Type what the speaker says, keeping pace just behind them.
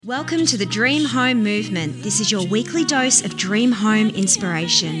Welcome to the Dream Home Movement. This is your weekly dose of dream home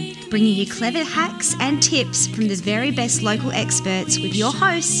inspiration, bringing you clever hacks and tips from the very best local experts with your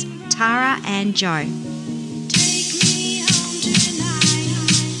hosts, Tara and Joe.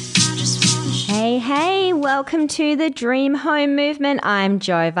 Hey, welcome to the Dream Home Movement. I'm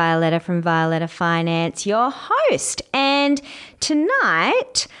Joe Violetta from Violetta Finance, your host. And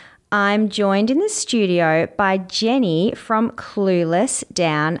tonight, I'm joined in the studio by Jenny from Clueless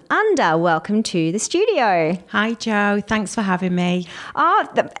Downunder. Welcome to the studio. Hi, Joe. Thanks for having me. Oh,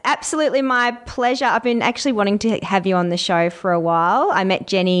 absolutely my pleasure. I've been actually wanting to have you on the show for a while. I met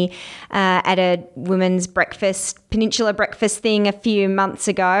Jenny at a women's breakfast, Peninsula breakfast thing a few months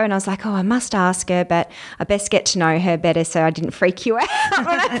ago, and I was like, I must ask her, but I best get to know her better so I didn't freak you out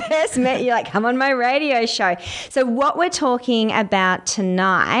when I first met you, like, come on my radio show. So what we're talking about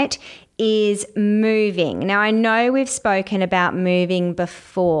tonight is moving. Now, I know we've spoken about moving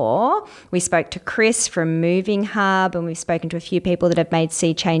before. We spoke to Chris from Moving Hub, and we've spoken to a few people that have made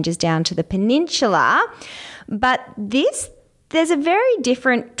sea changes down to the peninsula. But there's a very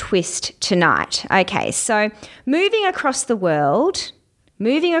different twist tonight. Okay, so moving across the world,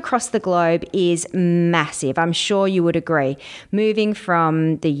 moving across the globe is massive. I'm sure you would agree. Moving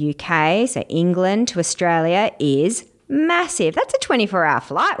from the UK, so England, to Australia is massive. That's a 24-hour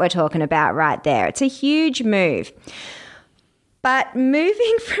flight we're talking about right there. It's a huge move. But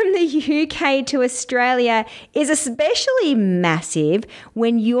moving from the UK to Australia is especially massive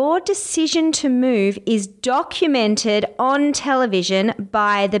when your decision to move is documented on television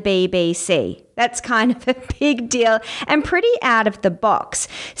by the BBC. That's kind of a big deal and pretty out of the box.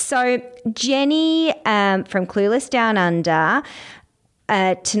 So Jenny from Clueless Downunder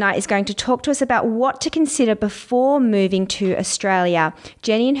tonight is going to talk to us about what to consider before moving to Australia.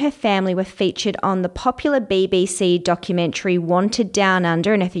 Jenny and her family were featured on the popular BBC documentary Wanted Down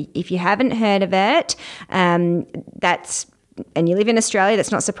Under, and if you haven't heard of it, and you live in Australia,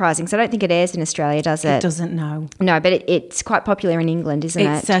 that's not surprising. So I don't think it airs in Australia, does it? It doesn't, no. No, but it's quite popular in England, isn't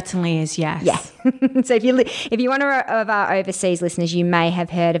it? It certainly is, yes. Yeah. So if you're one of our overseas listeners, you may have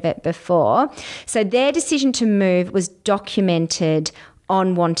heard of it before. So their decision to move was documented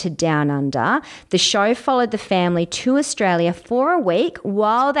on Wanted Down Under. The show followed the family to Australia for a week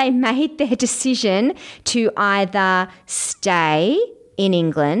while they made their decision to either stay in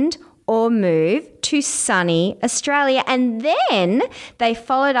England or move to sunny Australia. And then they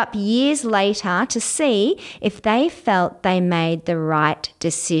followed up years later to see if they felt they made the right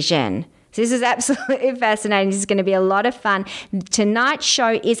decision. So this is absolutely fascinating. This is going to be a lot of fun. Tonight's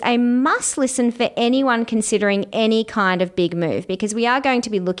show is a must listen for anyone considering any kind of big move, because we are going to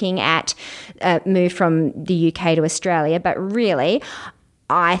be looking at move from the UK to Australia. But really,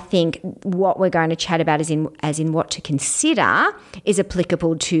 I think what we're going to chat about as in what to consider is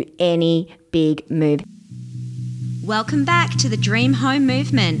applicable to any big move. Welcome back to the Dream Home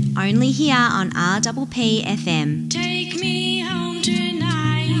Movement, only here on RPP FM. Take me home tonight.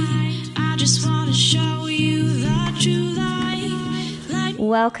 I just want to show you the true light.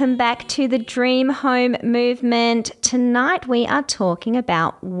 Welcome back to the Dream Home Movement. Tonight we are talking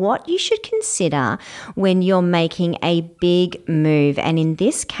about what you should consider when you're making a big move. And in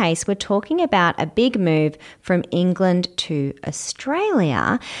this case, we're talking about a big move from England to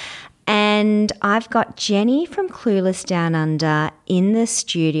Australia. And I've got Jenny from Clueless Downunder in the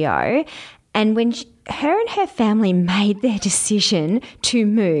studio. And when her and her family made their decision to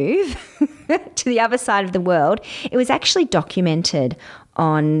move to the other side of the world, it was actually documented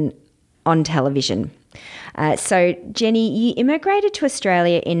on television. So, Jenny, you immigrated to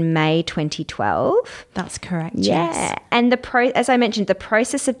Australia in May 2012. That's correct, yeah. Yes. And as I mentioned, the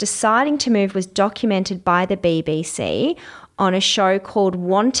process of deciding to move was documented by the BBC on a show called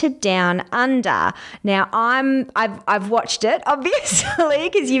Wanted Down Under. Now, I've watched it, obviously,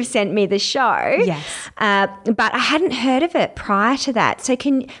 because you've sent me the show. Yes. But I hadn't heard of it prior to that. So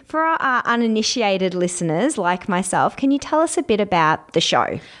for our uninitiated listeners like myself, can you tell us a bit about the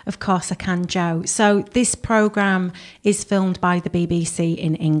show? Of course I can, Joe. So this programme is filmed by the BBC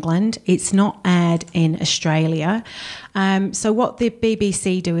in England. It's not aired in Australia. So what the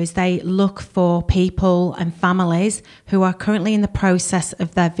BBC do is they look for people and families who are currently in the process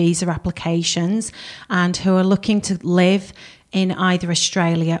of their visa applications and who are looking to live in either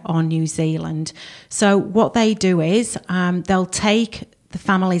Australia or New Zealand. So what they do is they'll take the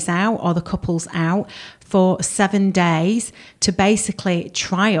families out or the couples out for 7 days to basically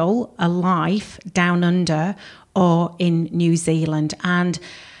trial a life down under or in New Zealand. And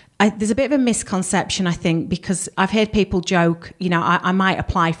there's a bit of a misconception, I think, because I've heard people joke, I might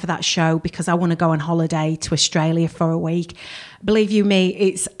apply for that show because I want to go on holiday to Australia for a week. Believe you me,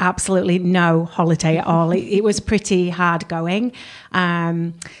 it's absolutely no holiday at all. It was pretty hard going.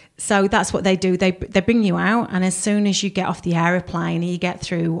 So that's what they do. They bring you out, and as soon as you get off the aeroplane, you get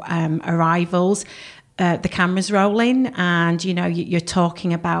through arrivals, the camera's rolling, and you're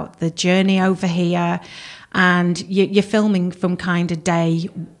talking about the journey over here, and you're filming from kind of day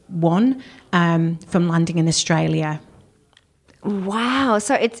one, from landing in Australia. Wow.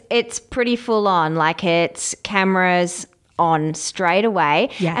 So it's pretty full on, like it's cameras on straight away.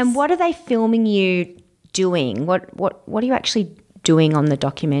 Yes. And what are they filming you doing? What are you actually doing on the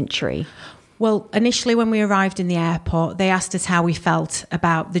documentary? Well, initially when we arrived in the airport, they asked us how we felt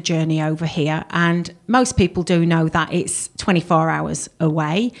about the journey over here. And most people do know that it's 24 hours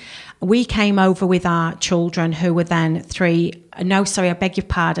away. We came over with our children who were then 3. No, sorry, I beg your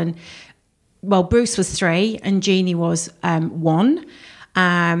pardon. Well, Bruce was 3 and Jeannie was 1.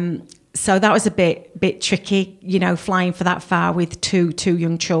 So that was a bit tricky, flying for that far with two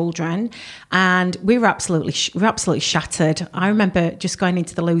young children, and we were absolutely shattered. I remember just going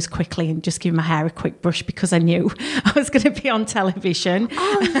into the loos quickly and just giving my hair a quick brush because I knew I was going to be on television.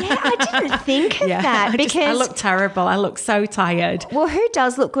 Oh yeah, I didn't think of that because I looked terrible. I looked so tired. Well, who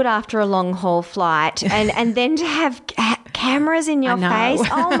does look good after a long haul flight, and then to have cameras in your face?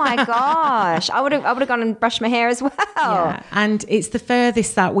 Oh my gosh, I would have gone and brushed my hair as well. Yeah, and it's the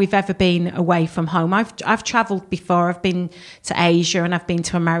furthest that we've ever been away from home. I've travelled before. I've been to Asia and I've been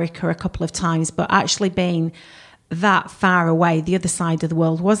to America a couple of times, but actually being that far away, the other side of the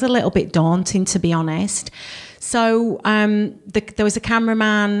world, was a little bit daunting, to be honest. So there was a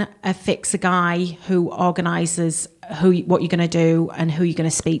cameraman, a fixer guy who organises what you're going to do and who you're going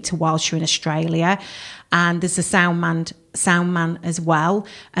to speak to whilst you're in Australia, and there's a sound man as well,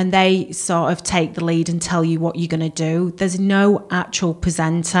 and they sort of take the lead and tell you what you're going to do. There's no actual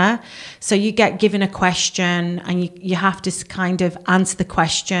presenter, so you get given a question and you have to kind of answer the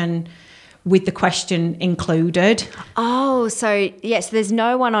question with the question included. Oh, so yes, there's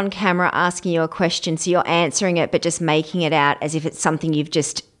no one on camera asking you a question, so you're answering it but just making it out as if it's something you've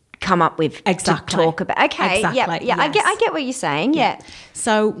just come up with to talk about. Okay, exactly. Yeah, yes. I get what you're saying. Yeah.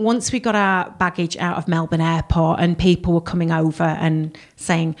 So once we got our baggage out of Melbourne Airport and people were coming over and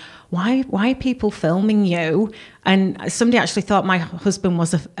saying, why are people filming you? And somebody actually thought my husband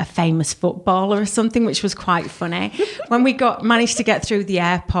was a famous footballer or something, which was quite funny. When we managed to get through the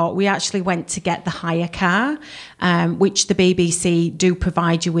airport, we actually went to get the hire car, which the BBC do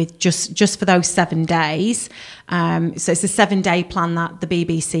provide you with just for those 7 days. So it's a 7-day plan that the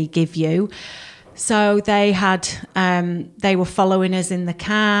BBC give you. So they were following us in the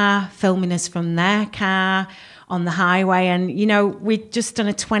car, filming us from their car on the highway. And, we'd just done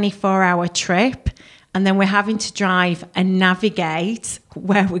a 24-hour trip. And then we're having to drive and navigate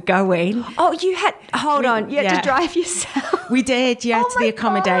where we're going. Oh, you had to drive yourself. We did, to the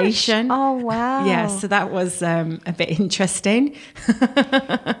accommodation. Gosh. Oh, wow. Yeah, so that was a bit interesting.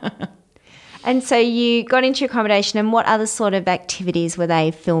 And so you got into your accommodation, and what other sort of activities were they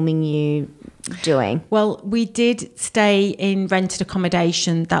filming you doing? Well, we did stay in rented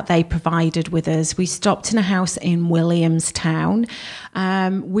accommodation that they provided with us. We stopped in a house in Williamstown.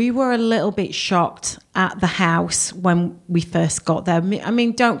 We were a little bit shocked at the house when we first got there. I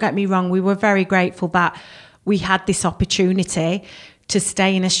mean, don't get me wrong, we were very grateful that we had this opportunity to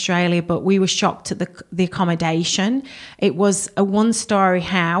stay in Australia, but we were shocked at the accommodation. It was a 1-story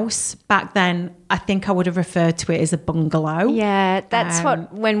house. Back then, I think I would have referred to it as a bungalow. Yeah, that's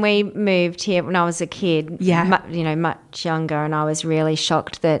when we moved here when I was a kid, much younger, and I was really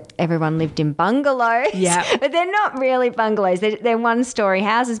shocked that everyone lived in bungalows. Yeah. But they're not really bungalows. They're 1-story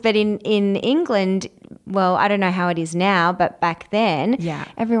houses. But in England, well, I don't know how it is now, but back then,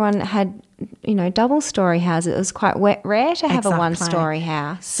 everyone had double-story houses. It was quite rare to have a 1-story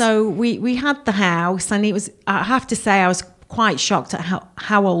house. So we had the house, and it was, I have to say, I was quite shocked at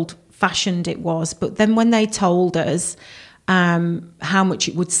how old-fashioned it was. But then when they told us how much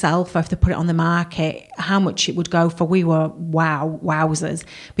it would sell for if they put it on the market, how much it would go for, we were wowzers,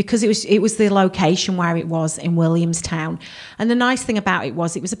 because it was the location where it was in Williamstown. And the nice thing about it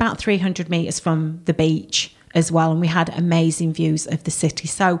was about 300 metres from the beach as well, and we had amazing views of the city.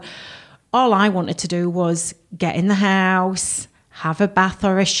 So all I wanted to do was get in the house, have a bath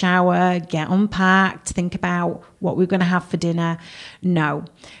or a shower, get unpacked, think about what we were going to have for dinner. No,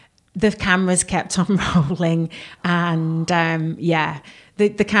 the cameras kept on rolling, and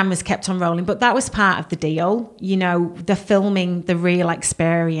the cameras kept on rolling. But that was part of the deal, the filming, the real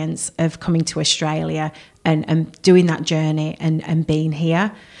experience of coming to Australia and doing that journey and being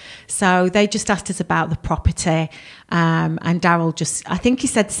here. So they just asked us about the property. And Daryl I think he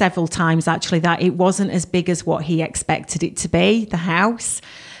said several times actually that it wasn't as big as what he expected it to be, the house.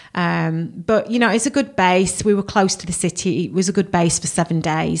 But, it's a good base. We were close to the city. It was a good base for 7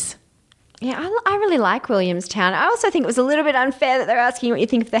 days. Yeah, I really like Williamstown. I also think it was a little bit unfair that they're asking you what you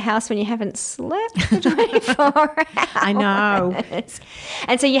think of the house when you haven't slept for 24 hours. I know.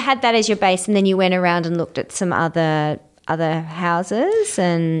 And so you had that as your base, and then you went around and looked at some other houses,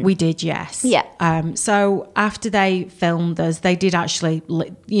 and we did, yes. Yeah. So after they filmed us, they did actually,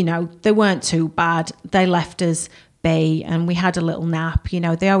 they weren't too bad. They left us be, and we had a little nap.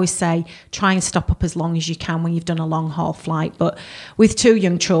 They always say try and stop up as long as you can when you've done a long haul flight, but with 2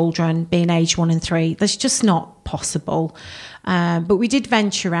 young children being age 1 and 3, that's just not possible. But we did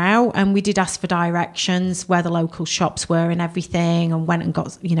venture out, and we did ask for directions where the local shops were and everything, and went and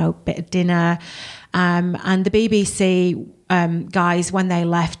got a bit of dinner. And the BBC guys, when they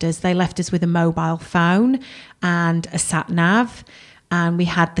left us with a mobile phone and a sat nav. And we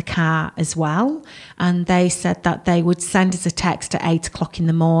had the car as well. And they said that they would send us a text at 8 o'clock in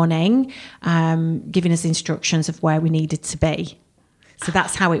the morning, giving us instructions of where we needed to be. So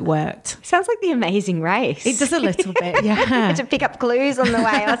that's how it worked. Sounds like The Amazing Race. It does a little bit, yeah. To pick up clues on the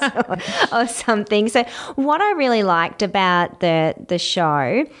way or something. So what I really liked about the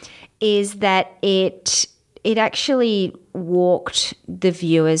show is that it actually walked the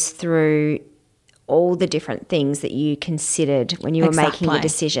viewers through all the different things that you considered when you were making your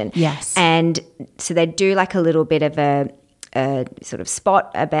decision. Yes. And so they do like a little bit of a sort of spot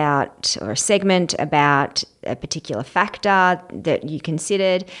about, or a segment about a particular factor that you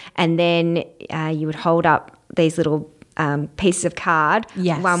considered, and then you would hold up these little pieces of card,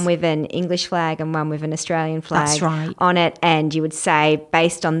 yes. one with an English flag and one with an Australian flag That's right. on it, and you would say,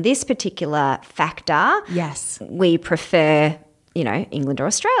 based on this particular factor, yes, we prefer England or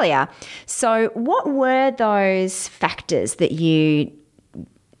Australia. So what were those factors that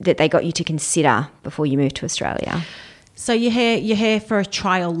they got you to consider before you moved to Australia? So you're here for a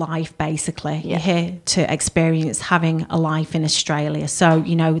trial life, basically. Yeah. You're here to experience having a life in Australia. So,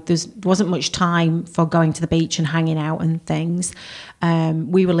 there wasn't much time for going to the beach and hanging out and things.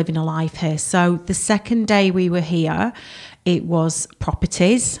 We were living a life here. So the second day we were here, it was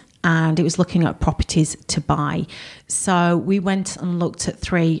properties. And it was looking at properties to buy. So we went and looked at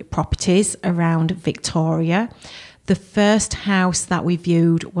 3 properties around Victoria. The first house that we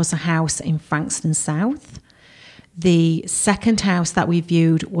viewed was a house in Frankston South. The second house that we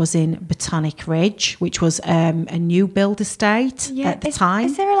viewed was in Botanic Ridge, which was a new build estate at the time.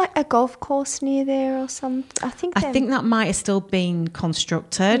 Is there like a golf course near there or something? I think that might have still been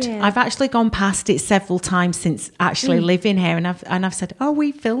constructed. Yeah. I've actually gone past it several times since actually living here, and I've said, "Oh,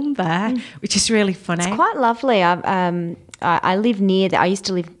 we filmed there," which is really funny. It's quite lovely. I live near there. I used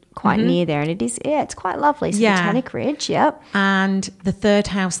to live quite near there, and it is. Yeah, it's quite lovely. So Botanic Ridge. Yep. And the third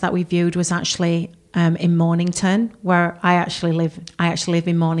house that we viewed was actually in Mornington, where I actually live. I actually live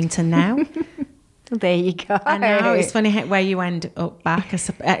in Mornington now. There you go. I know, it's funny where you end up back,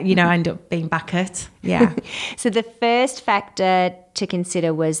 end up being back at. Yeah. So the first factor to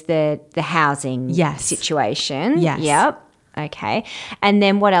consider was the housing situation. Yes. Yep. Okay. And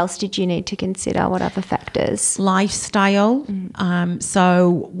then what else did you need to consider? What other factors? Lifestyle.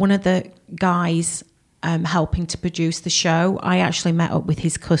 So one of the guys helping to produce the show, I actually met up with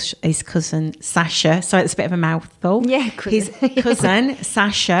his cousin Sasha. So it's a bit of a mouthful. Yeah, his cousin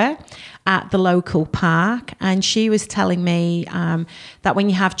Sasha at the local park, and she was telling me that when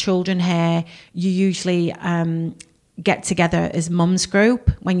you have children here, you usually get together as mum's group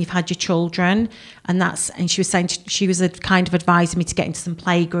when you've had your children, and she was saying she was kind of advising me to get into some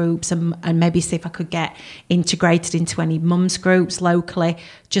play groups and maybe see if I could get integrated into any mum's groups locally,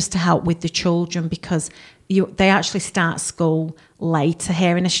 just to help with the children, because they actually start school later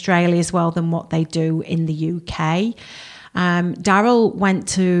here in Australia as well than what they do in the UK. Daryl went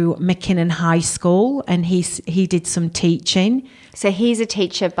to McKinnon High School, and he did some teaching. So he's a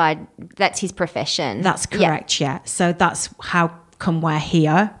teacher that's his profession. That's correct, yeah. So that's how come we're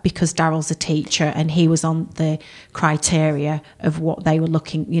here, because Daryl's a teacher and he was on the criteria of what they were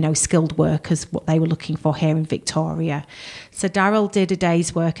looking, skilled workers, what they were looking for here in Victoria. So Daryl did a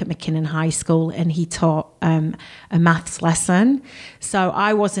day's work at McKinnon High School, and he taught a maths lesson. So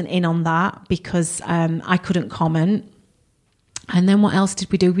I wasn't in on that because I couldn't comment. And then what else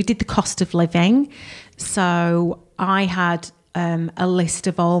did we do? We did the cost of living. So I had a list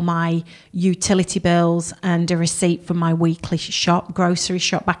of all my utility bills and a receipt from my weekly grocery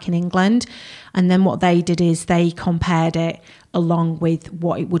shop back in England. And then what they did is they compared it along with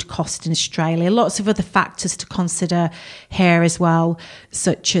what it would cost in Australia. Lots of other factors to consider here as well,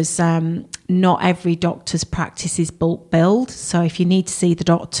 such as not every doctor's practice is bulk billed. So if you need to see the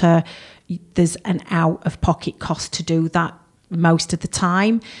doctor, there's an out-of-pocket cost to do that most of the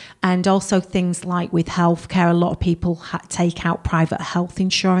time. And also things like with healthcare, a lot of people take out private health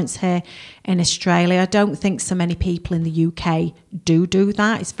insurance here in Australia. I don't think so many people in the UK do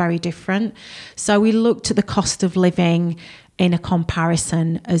that. It's very different. So we looked at the cost of living in a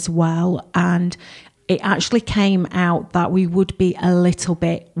comparison as well, and it actually came out that we would be a little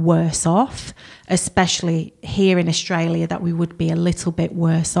bit worse off, especially here in Australia, that we would be a little bit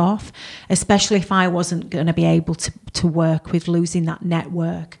worse off, especially if I wasn't going to be able to work with losing that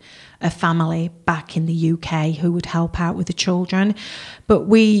network of family back in the UK who would help out with the children. But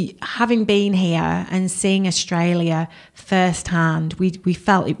we, having been here and seeing Australia firsthand, we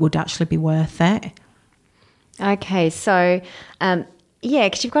felt it would actually be worth it. Okay, so yeah,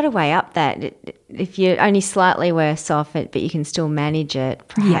 because you've got to weigh up that if you're only slightly worse off it, but you can still manage it,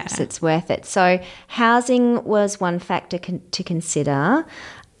 perhaps it's worth it. So housing was one factor to consider.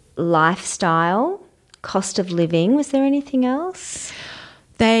 Lifestyle, cost of living. Was there anything else?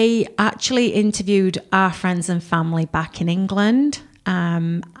 They actually interviewed our friends and family back in England.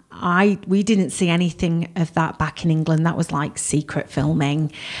 We didn't see anything of that back in England. That was like secret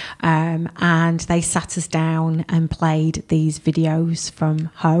filming. And they sat us down and played these videos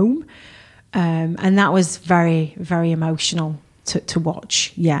from home. And that was very, very emotional to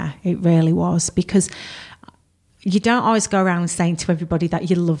watch. Yeah, it really was, because you don't always go around saying to everybody that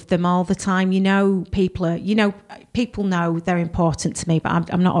you love them all the time. People know they're important to me,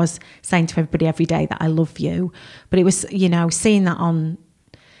 but I'm not always saying to everybody every day that I love you. But it was, seeing that on,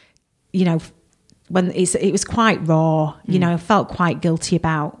 when it was quite raw, I felt quite guilty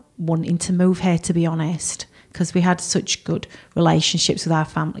about wanting to move here, to be honest, because we had such good relationships with our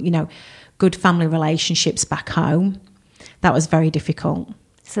family, good family relationships back home. That was very difficult.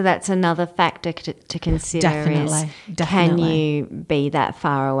 So that's another factor to consider. Definitely. Can you be that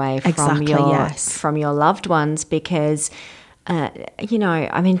far away from from your loved ones? Because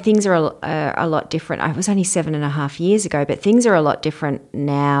things are a lot different. It was only 7.5 years ago, but things are a lot different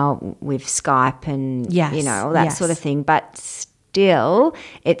now with Skype and all that sort of thing. But still,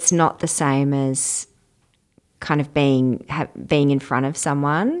 it's not the same as kind of being in front of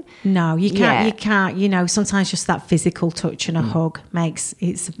someone. No, you can't. You can't. Sometimes just that physical touch and a hug makes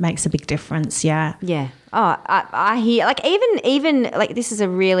a big difference. Yeah. Yeah. Oh, I hear. Like even like this is a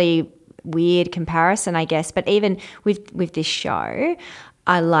really weird comparison, I guess. But even with this show,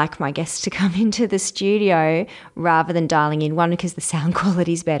 I like my guests to come into the studio rather than dialing in. One, because the sound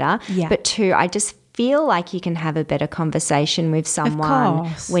quality is better. Yeah. But two, I just feel like you can have a better conversation with someone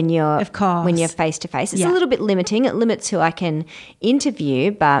when you're face to face. It's a little bit limiting. It limits who I can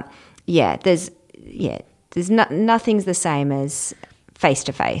interview, but there's nothing's the same as face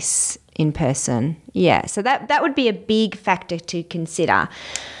to face in person. Yeah, so that would be a big factor to consider.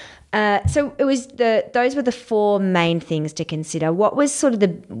 So it was those were the four main things to consider. What was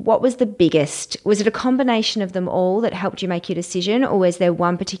the biggest? Was it a combination of them all that helped you make your decision, or was there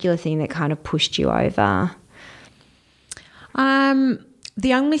one particular thing that kind of pushed you over?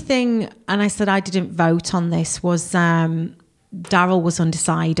 The only thing, and I said I didn't vote on this, was Daryl was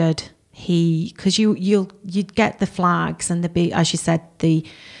undecided. Because you'd get the flags and as you said, the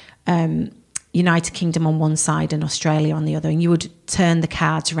United Kingdom on one side and Australia on the other, and you would turn the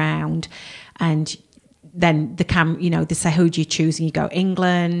cards around, and then they say, who do you choose? And you go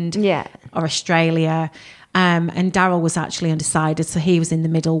England or Australia. And Daryl was actually undecided, so he was in the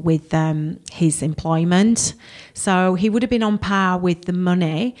middle with his employment. So he would have been on par with the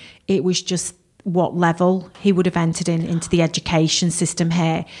money. It was just what level he would have entered into the education system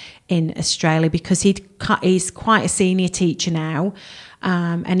here in Australia, because he's quite a senior teacher now.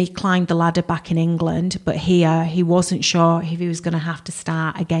 And he climbed the ladder back in England, but here he wasn't sure if he was going to have to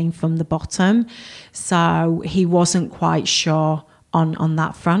start again from the bottom. So he wasn't quite sure on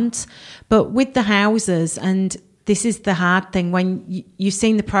that front. But with the houses, and this is the hard thing, when you've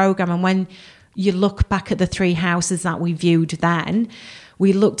seen the programme and when you look back at the 3 houses that we viewed then,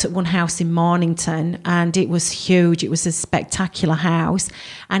 we looked at one house in Mornington and it was huge. It was a spectacular house,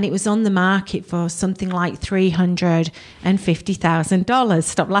 and it was on the market for something like $350,000.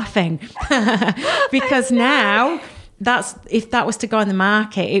 Stop laughing. Because now if that was to go on the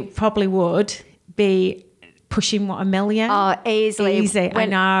market, it probably would be pushing $1 million. Oh, easily. I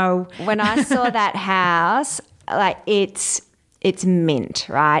know. When I saw that house, like it it's mint,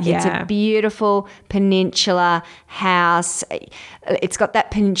 right? Yeah. It's a beautiful peninsula house. It's got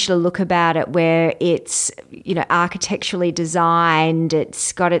that peninsula look about it where it's, architecturally designed.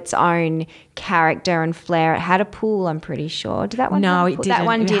 It's got its own character and flair. It had a pool, I'm pretty sure. Did that one No, have a it pool? didn't. That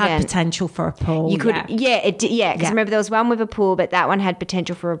one it didn't. had potential for a pool. You could, it did, because remember there was one with a pool, but that one had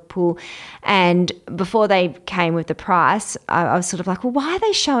potential for a pool. And before they came with the price, I was sort of like, well, why are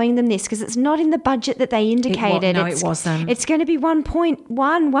they showing them this? Because it's not in the budget that they indicated. It wasn't. It's going to be 1.1,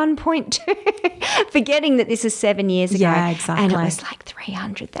 1.2, forgetting that this is 7 years ago. Yeah, exactly. And it was like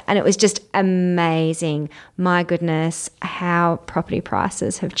 300, and it was just amazing. My goodness, how property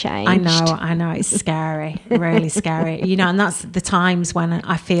prices have changed. I know, it's scary, really scary. And that's the times when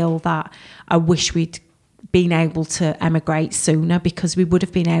I feel that I wish we'd been able to emigrate sooner, because we would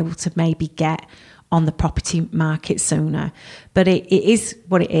have been able to maybe get on the property market sooner. But it is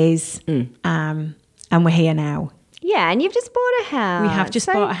what it is, and we're here now. Yeah, and you've just bought a house. We have just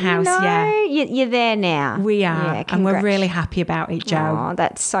bought a house, You're there now. We are, Yeah, and we're really happy about it, Jo. Oh,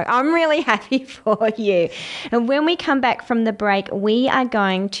 I'm really happy for you. And when we come back from the break, we are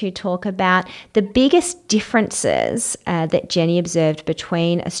going to talk about the biggest differences that Jenny observed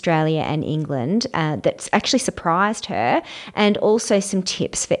between Australia and England that's actually surprised her, and also some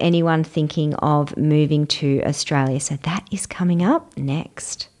tips for anyone thinking of moving to Australia. So that is coming up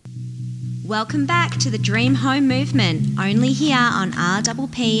next. Welcome back to the Dream Home Movement, only here on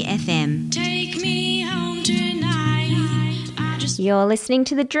RPP FM. Take me home tonight. You're listening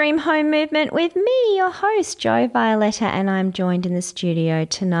to the Dream Home Movement with me, your host, Jo Violetta, and I'm joined in the studio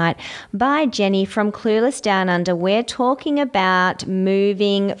tonight by Jenny from Clueless Downunder. We're talking about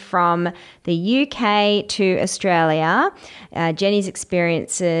moving from the UK to Australia. Jenny's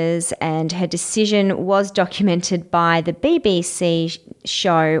experiences and her decision was documented by the BBC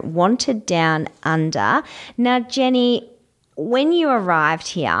show Wanted Down Under. Now, Jenny, when you arrived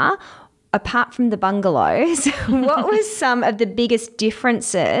here, apart from the bungalows, what was some of the biggest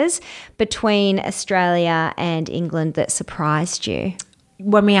differences between Australia and England that surprised you?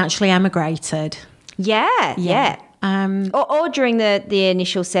 When we actually emigrated. Yeah. Or during the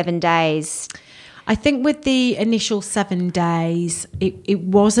initial 7 days. I think with the initial 7 days, it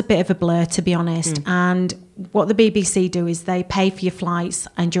was a bit of a blur, to be honest. And what the BBC do is they pay for your flights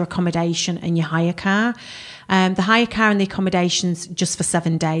and your accommodation and your hire car. The hire car and the accommodations just for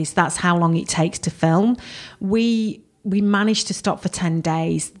 7 days. That's how long it takes to film. We managed to stop for 10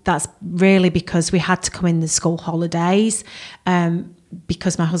 days. That's really because we had to come in the school holidays,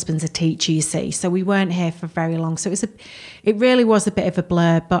 because my husband's a teacher, you see. So we weren't here for very long. So it really was a bit of a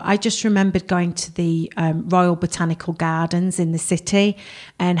blur. But I just remembered going to the Royal Botanical Gardens in the city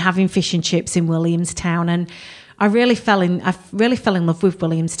and having fish and chips in Williamstown. And I really fell in love with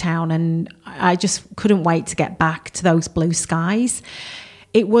Williamstown, and I just couldn't wait to get back to those blue skies.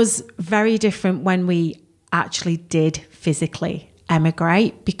 It was very different when we actually did physically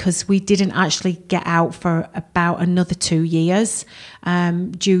emigrate, because we didn't actually get out for about another 2 years,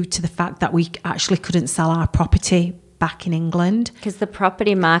 due to the fact that we actually couldn't sell our property back in England. Because the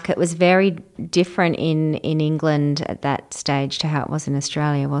property market was very different in England at that stage to how it was in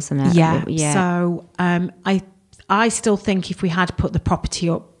Australia, wasn't it? Yeah. So I still think if we had put the property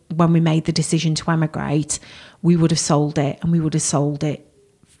up when we made the decision to emigrate, we would have sold it, and we would have sold it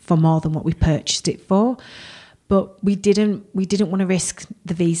for more than what we purchased it for. But we didn't want to risk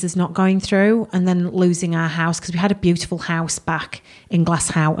the visas not going through and then losing our house, because we had a beautiful house back in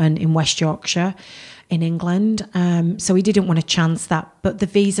Glasshoughton in West Yorkshire in England. So we didn't want to chance that. But the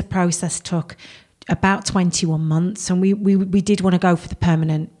visa process took about 21 months, and we did want to go for the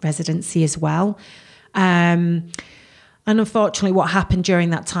permanent residency as well. And unfortunately, what happened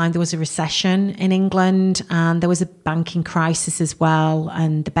during that time, there was a recession in England, and there was a banking crisis as well,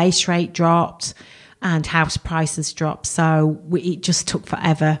 and the base rate dropped and house prices dropped. So it just took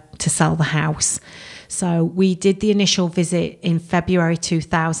forever to sell the house. So we did the initial visit in February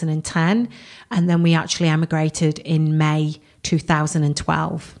 2010, and then we actually emigrated in May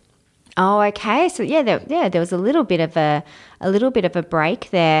 2012. Oh, okay. So there was a little bit of a break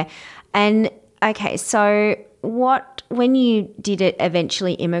there. And okay, so when you did it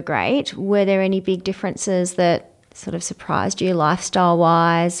eventually immigrate, were there any big differences that sort of surprised you,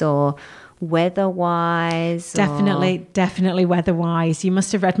 lifestyle-wise or weather-wise? Definitely weather-wise. You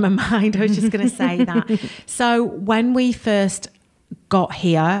must have read my mind. I was just going to say that. So when we first got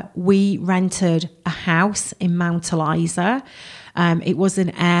here, we rented a house in Mount Eliza. It was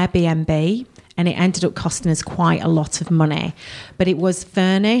an Airbnb, and it ended up costing us quite a lot of money. But it was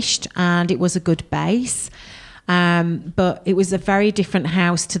furnished, and it was a good base. But it was a very different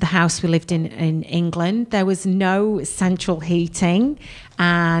house to the house we lived in England. There was no central heating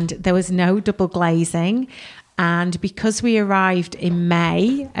and there was no double glazing. And because we arrived in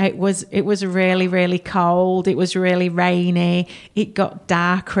May, it was really, really cold. It was really rainy. It got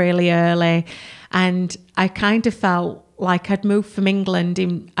dark really early. And I kind of felt like I'd moved from England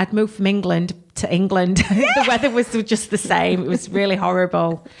to England. The weather was just the same. It was really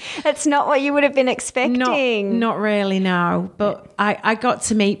horrible. That's not what you would have been expecting. Not really, no. But I got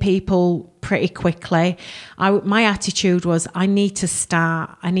to meet people pretty quickly. My attitude was, I need to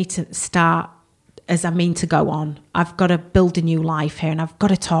start as I mean to go on. I've got to build a new life here and I've got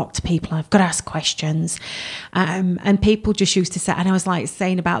to talk to people. I've got to ask questions. And people just used to say, and I was like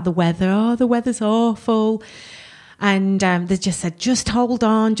saying about the weather, oh, the weather's awful. And they just said, just hold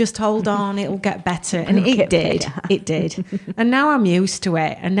on, it'll get better. And it did. And now I'm used to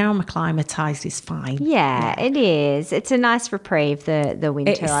it. And now I'm acclimatised, it's fine. Yeah, it is. It's a nice reprieve, the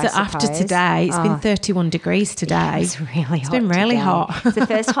winter, I suppose. After today, it's been 31 degrees today. It's really hot. It's been really hot. It's the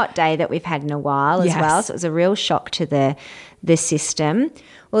first hot day that we've had in a while as well. So it was a real shock to the system.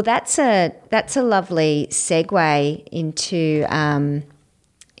 Well, that's a lovely segue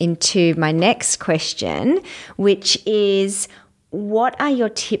into my next question, which is, what are your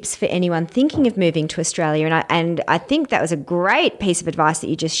tips for anyone thinking of moving to Australia? And I think that was a great piece of advice that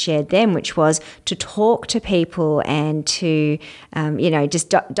you just shared then, which was to talk to people and to,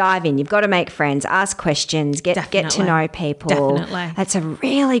 just dive in. You've got to make friends, ask questions, get to know people. Definitely. That's a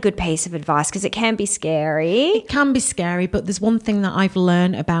really good piece of advice because it can be scary. It can be scary, but there's one thing that I've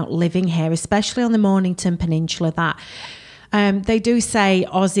learned about living here, especially on the Mornington Peninsula, that they do say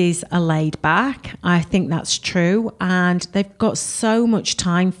Aussies are laid back. I think that's true. And they've got so much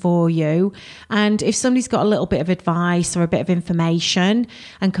time for you. And if somebody's got a little bit of advice or a bit of information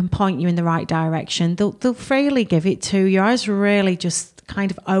and can point you in the right direction, they'll freely give it to you. I was really just kind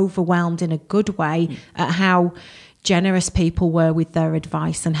of overwhelmed in a good way at how generous people were with their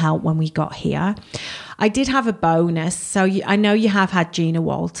advice and help when we got here. I did have a bonus. So I know you have had Gina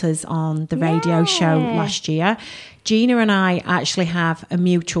Walters on the radio show last year. Gina and I actually have a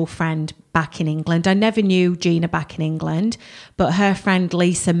mutual friend back in England. I never knew Gina back in England, but her friend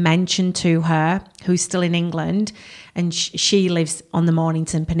Lisa mentioned to her, who's still in England, and she lives on the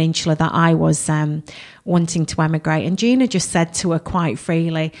Mornington Peninsula, that I was wanting to emigrate. And Gina just said to her quite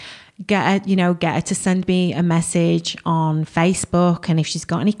freely, get her to send me a message on Facebook, and if she's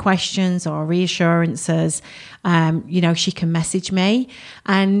got any questions or reassurances, she can message me.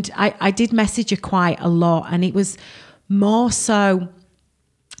 And I did message her quite a lot, and it was more so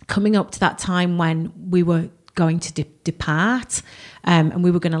coming up to that time when we were going to depart, and we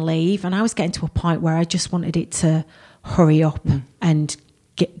were going to leave, and I was getting to a point where I just wanted it to hurry up and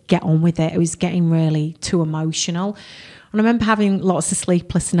get on with it. It was getting really too emotional. And I remember having lots of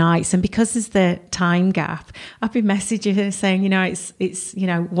sleepless nights, and because there's the time gap, I'd be messaging her saying, it's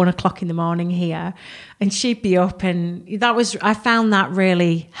 1 o'clock in the morning here, and she'd be up, and I found that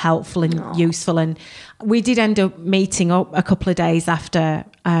really helpful and useful. And we did end up meeting up a couple of days after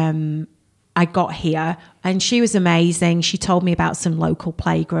I got here, and she was amazing. She told me about some local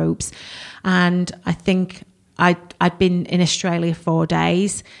play groups, and I think I'd been in Australia 4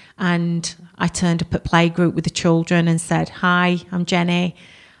 days, and I turned up at playgroup with the children and said, "Hi, I'm Jenny.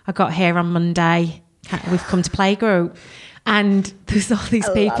 I got here on Monday. We've come to playgroup." And there's all these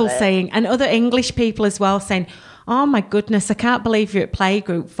people saying, and other English people as well saying, "Oh my goodness, I can't believe you're at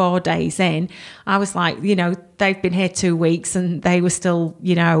playgroup 4 days in." I was like, they've been here 2 weeks and they were still,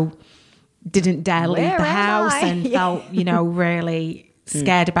 didn't dare leave the house and felt, really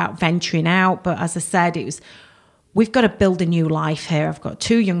scared about venturing out. But as I said, we've got to build a new life here. I've got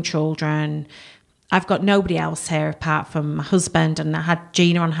 2 young children. I've got nobody else here apart from my husband, and I had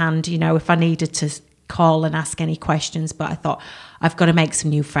Gina on hand, if I needed to call and ask any questions. But I thought, I've got to make some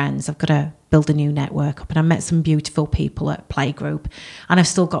new friends. I've got to build a new network up. And I met some beautiful people at playgroup, and I've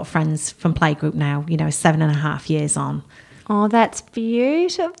still got friends from playgroup now, 7.5 years on. Oh, that's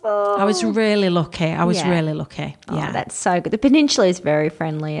beautiful. I was really lucky. Really lucky. Yeah. Oh, that's so good. The peninsula is very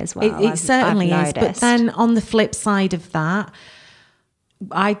friendly as well. It certainly is. But then on the flip side of that,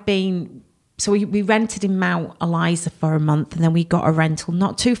 we rented in Mount Eliza for a month, and then we got a rental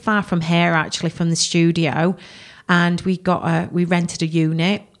not too far from here, actually, from the studio. And we rented a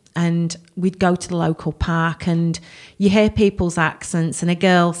unit, and we'd go to the local park, and you hear people's accents. And a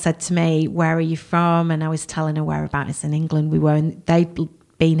girl said to me, "Where are you from?" And I was telling her whereabouts in England we were, and they'd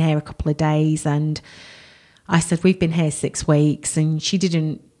been here a couple of days. And I said, "We've been here 6 weeks," and she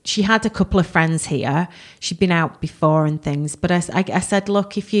didn't she had a couple of friends here. She'd been out before and things. But I said,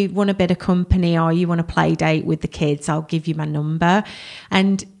 look, if you want a bit of company or you want to play date with the kids, I'll give you my number.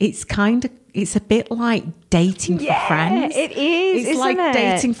 And it's a bit like dating for friends. It is, It's like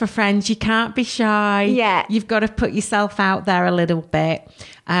dating for friends. You can't be shy. Yeah. You've got to put yourself out there a little bit.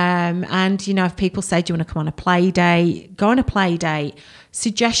 And, you know, if people say, do you want to come on a play date? Go on a play date.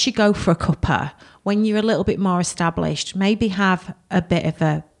 Suggest you go for a cuppa. When you're a little bit more established, maybe have a bit of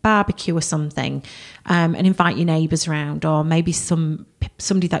a barbecue or something, and invite your neighbours around, or maybe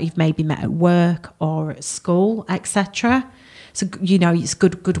somebody that you've maybe met at work or at school, etc. So, you know, it's a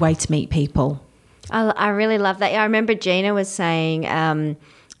good way to meet people. I really love that. I remember Gina was saying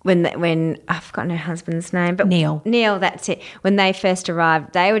when I've forgotten her husband's name, but Neil, that's it. When they first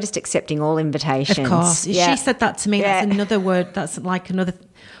arrived, they were just accepting all invitations. Of course, yeah. She said that to me. That's another word. That's like another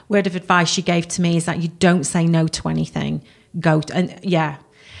word of advice she gave to me, is that you don't say no to anything.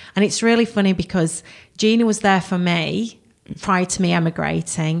 And it's really funny because Gina was there for me prior to me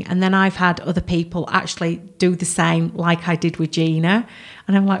emigrating, and then I've had other people actually do the same like I did with Gina,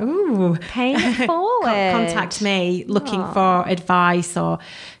 and I'm like, ooh, paying it forward. Contact me looking for advice, or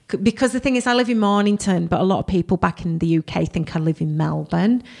because the thing is, I live in Mornington, but a lot of people back in the UK think I live in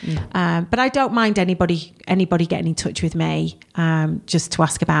Melbourne. But I don't mind anybody getting in touch with me, just to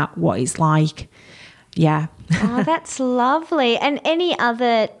ask about what it's like. Yeah. Oh, that's lovely. And any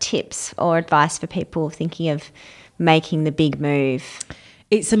other tips or advice for people thinking of making the big move?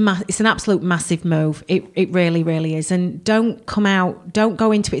 It's an absolute massive move. It really, really is. And don't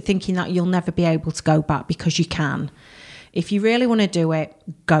go into it thinking that you'll never be able to go back, because you can. If you really want to do it,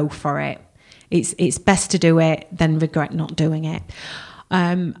 go for it. It's best to do it than regret not doing it.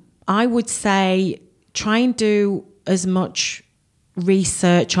 I would say try and do as much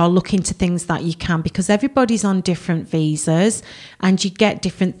research or look into things that you can, because everybody's on different visas and you get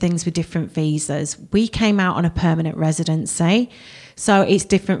different things with different visas. We came out on a permanent residency, so it's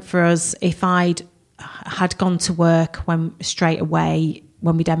different for us. If I'd had gone to work straight away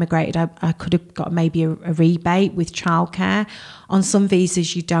when we'd emigrated, I could have got maybe a rebate with childcare. On some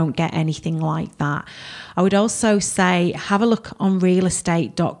visas you don't get anything like that. I would also say have a look on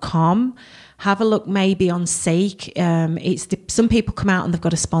realestate.com. Have a look maybe on Seek. Some people come out and they've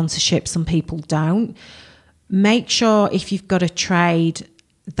got a sponsorship, some people don't. Make sure if you've got a trade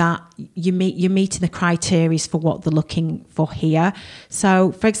that you're meeting the criteria for what they're looking for here.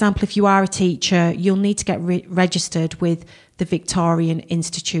 So, for example, if you are a teacher, you'll need to get registered with the Victorian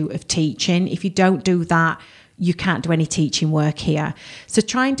Institute of Teaching. If you don't do that, you can't do any teaching work here. So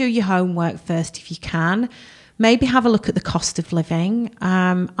try and do your homework first if you can. Maybe have a look at the cost of living.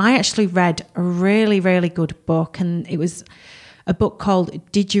 I actually read a really, really good book, and it was a book called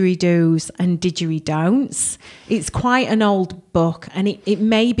Didgeridoos and Didgeridon'ts. It's quite an old book, and it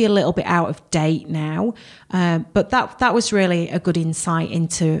may be a little bit out of date now, but that was really a good insight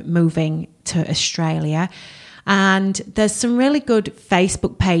into moving to Australia. And there's some really good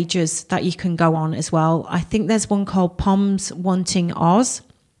Facebook pages that you can go on as well. I think there's one called Poms Wanting Oz,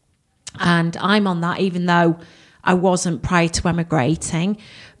 and I'm on that, even though I wasn't prior to emigrating.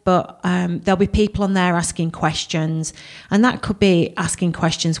 But there'll be people on there asking questions, and that could be asking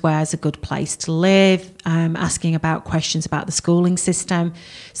questions, where's a good place to live, asking about questions about the schooling system.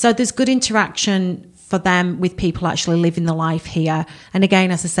 So there's good interaction for them with people actually living the life here. And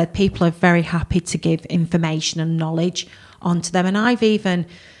again, as I said, people are very happy to give information and knowledge onto them. And I've even,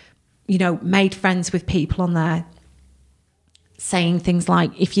 made friends with people on there saying things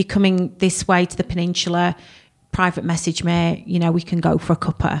like, if you're coming this way to the peninsula, private message me, we can go for a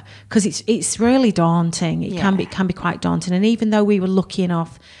cuppa, because it's really daunting. It can be quite daunting. And even though we were lucky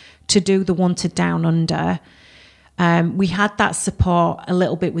enough to do the Wanted Down Under, we had that support a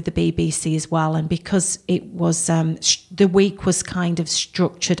little bit with the BBC as well. And because it was the week was kind of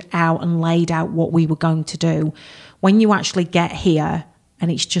structured out and laid out what we were going to do, when you actually get here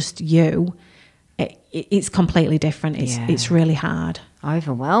and it's just you, it's completely different. It's really hard.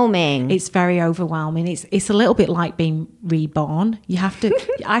 Overwhelming. It's very overwhelming. It's a little bit like being reborn. You have to.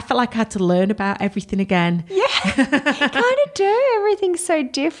 I felt like I had to learn about everything again. Yeah, kind of do. Everything's so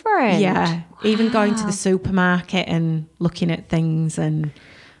different. Yeah, wow. Even going to the supermarket and looking at things, and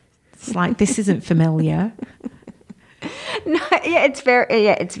it's like, this isn't familiar. No, it's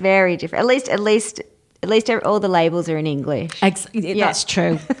very different. At least all the labels are in English. That's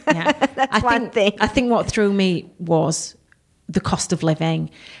true. Yeah, that's one thing. I think what threw me was the cost of living.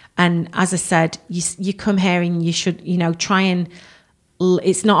 And as I said, you come here and you should, try and,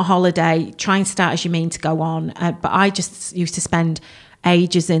 it's not a holiday, try and start as you mean to go on. But I just used to spend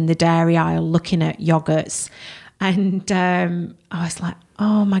ages in the dairy aisle looking at yogurts. And I was like,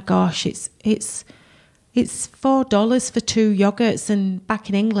 oh my gosh, it's $4 for 2 yogurts, and back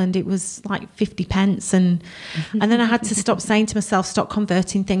in England it was like 50 pence, and then I had to stop saying to myself, stop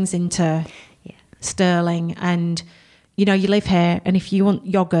converting things into sterling, and you live here, and if you want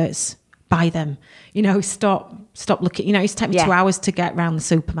yogurts, buy them. Stop looking. It used to take me 2 hours to get around the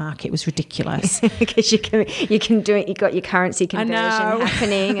supermarket. It was ridiculous. Because you can do it. You got your currency conversion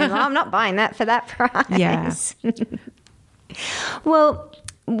happening, and I'm not buying that for that price. Yeah. Well,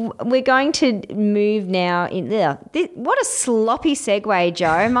 we're going to move now. What a sloppy segue,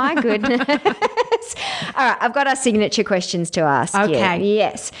 Joe. My goodness. All right, I've got our signature questions to ask you. Okay.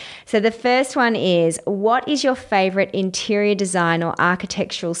 Yes. So the first one is, what is your favourite interior design or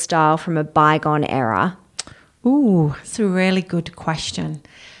architectural style from a bygone era? Ooh, that's a really good question.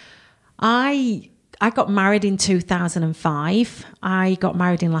 I got married in 2005. I got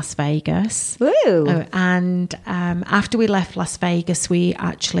married in Las Vegas. Woo! And after we left Las Vegas, we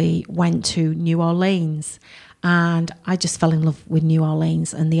actually went to New Orleans. And I just fell in love with New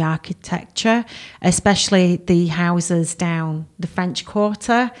Orleans and the architecture, especially the houses down the French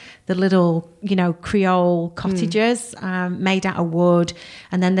Quarter, the little, Creole cottages made out of wood.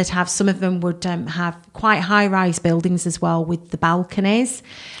 And then they'd have, some of them would have quite high-rise buildings as well with the balconies.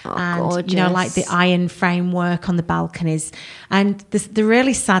 Oh, and, gorgeous. like the iron framework on the balconies. And the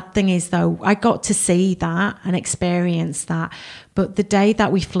really sad thing is, though, I got to see that and experience that. But the day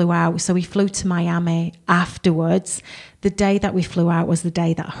that we flew out, so we flew to Miami afterwards, the day that we flew out was the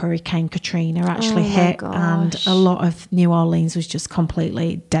day that Hurricane Katrina actually hit. And a lot of New Orleans was just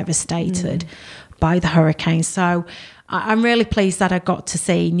completely devastated by the hurricane. So I'm really pleased that I got to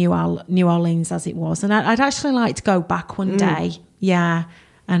see New Orleans as it was. And I'd actually like to go back one day,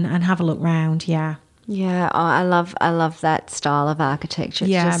 and have a look round, Yeah, I love that style of architecture.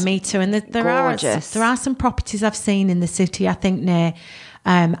 It's just me too. And there gorgeous. are some properties I've seen in the city, I think near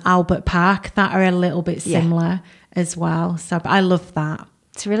Albert Park, that are a little bit similar as well. So but I love that.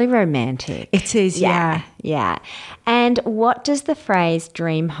 It's really romantic. It is, yeah. And what does the phrase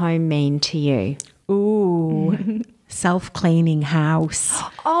dream home mean to you? Ooh, self-cleaning house.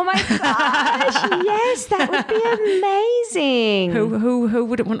 Oh my gosh, yes, that would be amazing. Who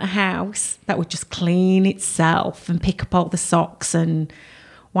wouldn't want a house that would just clean itself and pick up all the socks and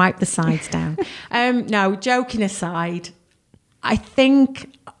wipe the sides down? No, joking aside, I think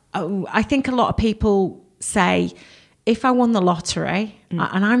a lot of people say, if I won the lottery,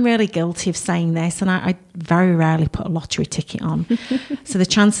 and I'm really guilty of saying this, and I very rarely put a lottery ticket on, so the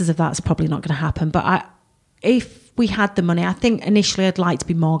chances of that's probably not going to happen. But if we had the money, I think initially I'd like to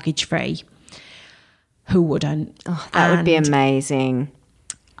be mortgage free. Who wouldn't? Oh, that would be amazing.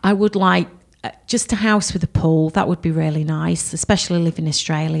 I would like just a house with a pool. That would be really nice, especially living in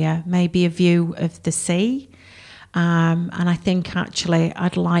Australia. Maybe a view of the sea. And I think actually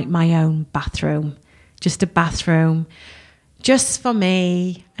I'd like my own bathroom. Just a bathroom just for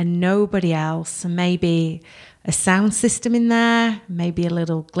me and nobody else, and maybe a sound system in there, maybe a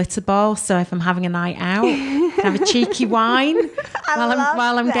little glitter ball, so if I'm having a night out, have a cheeky wine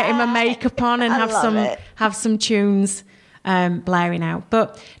while I'm getting my makeup on, and have some tunes blaring out.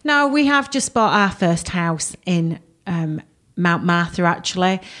 But no, we have just bought our first house in Mount Martha,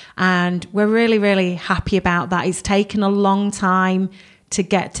 actually, and we're really, really happy about that. It's taken a long time to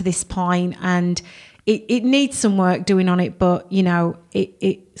get to this point, and it needs some work doing on it, but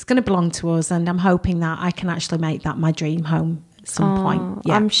it's going to belong to us, and I'm hoping that I can actually make that my dream home at some point.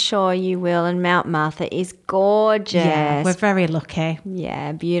 Yeah. I'm sure you will, and Mount Martha is gorgeous. Yeah, we're very lucky.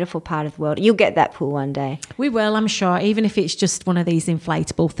 Yeah, beautiful part of the world. You'll get that pool one day. We will, I'm sure, even if it's just one of these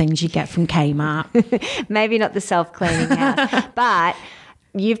inflatable things you get from Kmart. Maybe not the self-cleaning house, but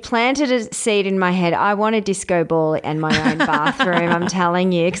you've planted a seed in my head. I want a disco ball and my own bathroom, I'm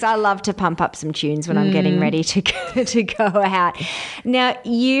telling you, because I love to pump up some tunes when I'm getting ready to go out. Now,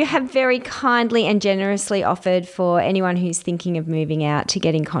 you have very kindly and generously offered for anyone who's thinking of moving out to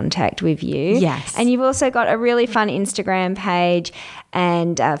get in contact with you. Yes. And you've also got a really fun Instagram page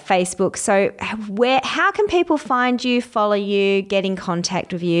and Facebook. So how can people find you, follow you, get in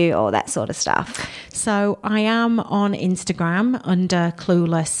contact with you, all that sort of stuff? So I am on Instagram under Clueless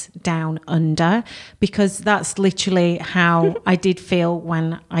Downunder, because that's literally how I did feel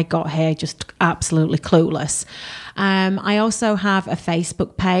when I got here, just absolutely clueless. I also have a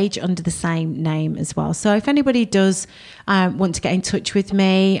Facebook page under the same name as well. So if anybody does want to get in touch with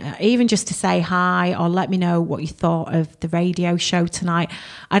me, even just to say hi or let me know what you thought of the radio show tonight,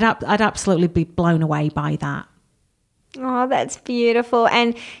 I'd absolutely be blown away by that. Oh, that's beautiful.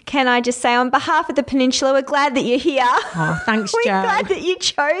 And can I just say, on behalf of the Peninsula, we're glad that you're here. Oh, thanks, We're Jo. glad that you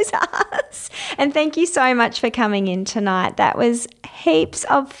chose us. And thank you so much for coming in tonight. That was heaps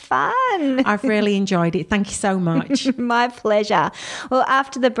of fun. I've really enjoyed it. Thank you so much. My pleasure. Well,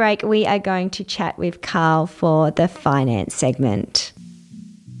 after the break, we are going to chat with Carl for the finance segment.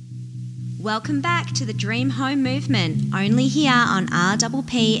 Welcome back to the Dream Home Movement, only here on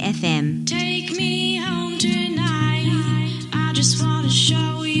RPP FM. Take me home tonight. I just want to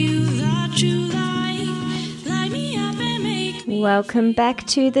show you the true light. Light me up and make me. Welcome back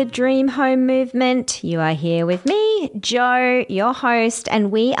to the Dream Home Movement. You are here with me, Jo, your host,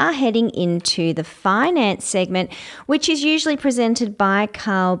 and we are heading into the finance segment, which is usually presented by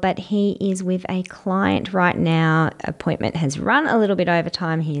Carl, but he is with a client right now. Appointment has run a little bit over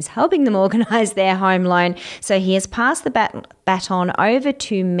time. He is helping them organise their home loan. So he has passed the baton over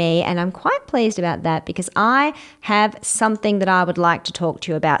to me, and I'm quite pleased about that because I have something that I would like to talk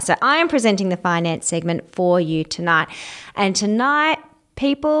to you about. So I am presenting the finance segment for you tonight. And tonight,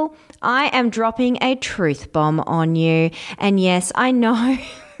 people, I am dropping a truth bomb on you. And yes, I know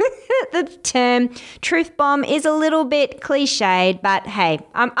the term truth bomb is a little bit cliched, but hey,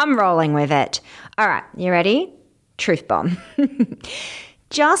 I'm rolling with it. All right, you ready? Truth bomb.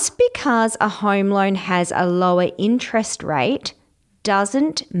 Just because a home loan has a lower interest rate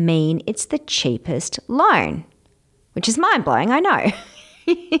doesn't mean it's the cheapest loan, which is mind-blowing, I know.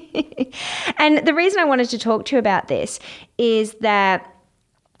 And the reason I wanted to talk to you about this is that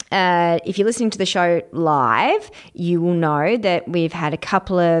if you're listening to the show live, you will know that we've had a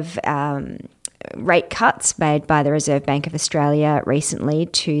couple of rate cuts made by the Reserve Bank of Australia recently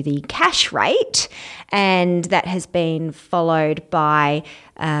to the cash rate, and that has been followed by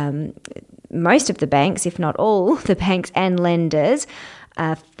most of the banks, if not all the banks and lenders,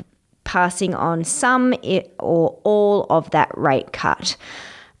 passing on some or all of that rate cut.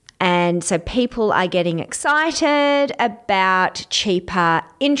 And so people are getting excited about cheaper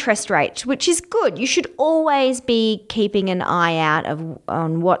interest rates, which is good. You should always be keeping an eye out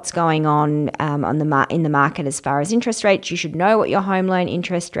on what's going on in the market as far as interest rates. You should know what your home loan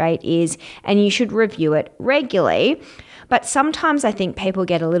interest rate is, and you should review it regularly. But sometimes I think people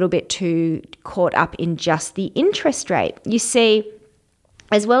get a little bit too caught up in just the interest rate. You see,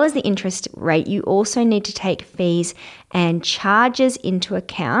 as well as the interest rate, you also need to take fees and charges into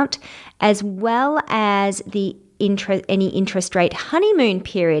account, as well as any interest rate honeymoon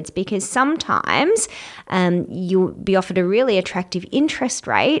periods, because sometimes you'll be offered a really attractive interest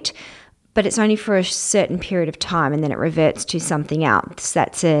rate, but it's only for a certain period of time and then it reverts to something else.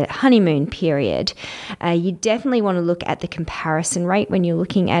 That's a honeymoon period. You definitely want to look at the comparison rate when you're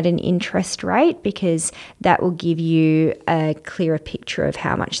looking at an interest rate, because that will give you a clearer picture of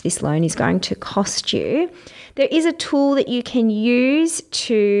how much this loan is going to cost you. There is a tool that you can use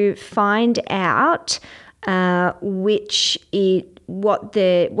to find out what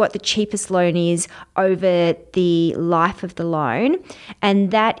the cheapest loan is over the life of the loan,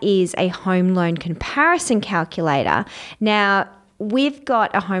 and that is a home loan comparison calculator. Now, we've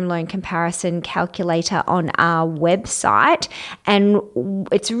got a home loan comparison calculator on our website, and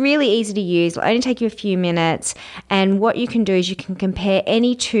it's really easy to use. It'll only take you a few minutes, and what you can do is you can compare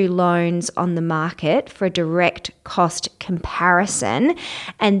any two loans on the market for a direct cost comparison,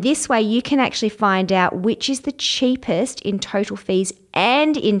 and this way you can actually find out which is the cheapest in total fees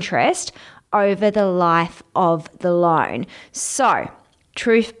and interest over the life of the loan. So,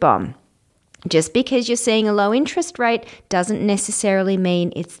 truth bomb. Just because you're seeing a low interest rate doesn't necessarily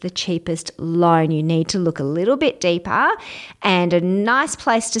mean it's the cheapest loan. You need to look a little bit deeper, and a nice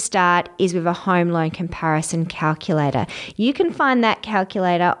place to start is with a home loan comparison calculator. You can find that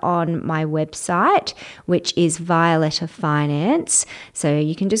calculator on my website, which is Violetta Finance. So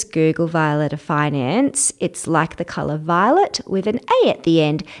you can just Google Violetta Finance. It's like the colour violet with an A at the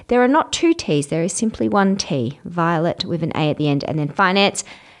end. There are not two T's, there is simply one T, Violet with an A at the end, and then finance.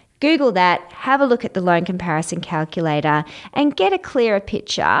 Google that, have a look at the loan comparison calculator, and get a clearer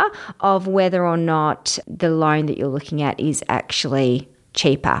picture of whether or not the loan that you're looking at is actually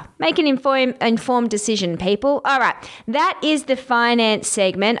cheaper. Make an informed decision, people. All right, that is the finance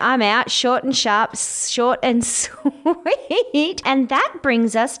segment. I'm out, short and sharp, short and sweet. And that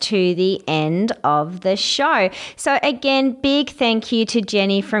brings us to the end of the show. So again, big thank you to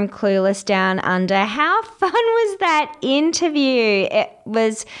Jenny from Clueless Downunder. How fun was that interview? It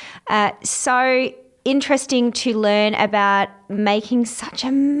was so interesting to learn about making such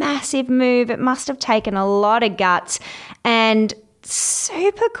a massive move. It must have taken a lot of guts, and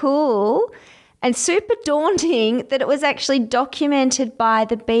super cool and super daunting that it was actually documented by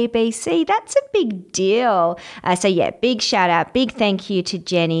the BBC. That's a big deal. So yeah, big shout out, big thank you to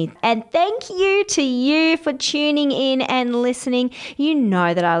Jenny. And thank you to you for tuning in and listening. You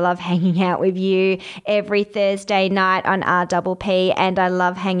know that I love hanging out with you every Thursday night on RPP, and I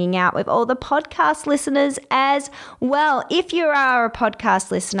love hanging out with all the podcast listeners as well. If you are a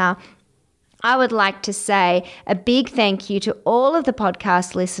podcast listener, I would like to say a big thank you to all of the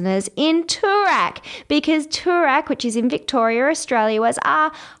podcast listeners in Toorak, because Toorak, which is in Victoria, Australia, was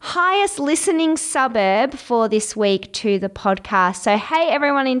our highest listening suburb for this week to the podcast. So, hey,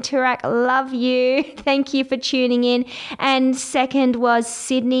 everyone in Toorak, love you. Thank you for tuning in. And second was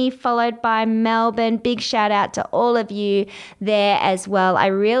Sydney, followed by Melbourne. Big shout out to all of you there as well. I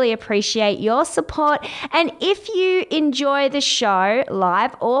really appreciate your support. And if you enjoy the show,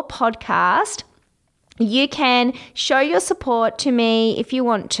 live or podcast, you can show your support to me if you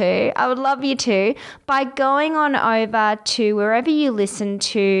want to. I would love you to, by going on over to wherever you listen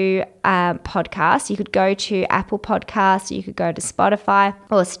to podcasts. You could go to Apple Podcasts, you could go to Spotify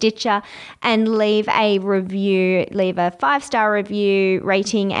or Stitcher and leave a review, leave a 5-star review,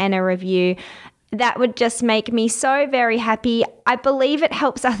 rating and a review. That would just make me so very happy. I believe it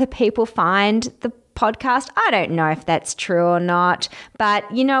helps other people find the podcast. I don't know if that's true or not,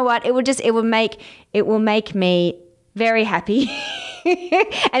 but you know what? It will make me very happy.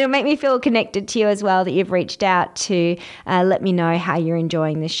 And it'll make me feel connected to you as well, that you've reached out to let me know how you're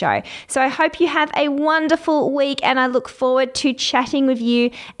enjoying the show. So I hope you have a wonderful week, and I look forward to chatting with you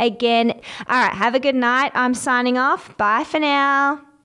again. All right, have a good night. I'm signing off. Bye for now.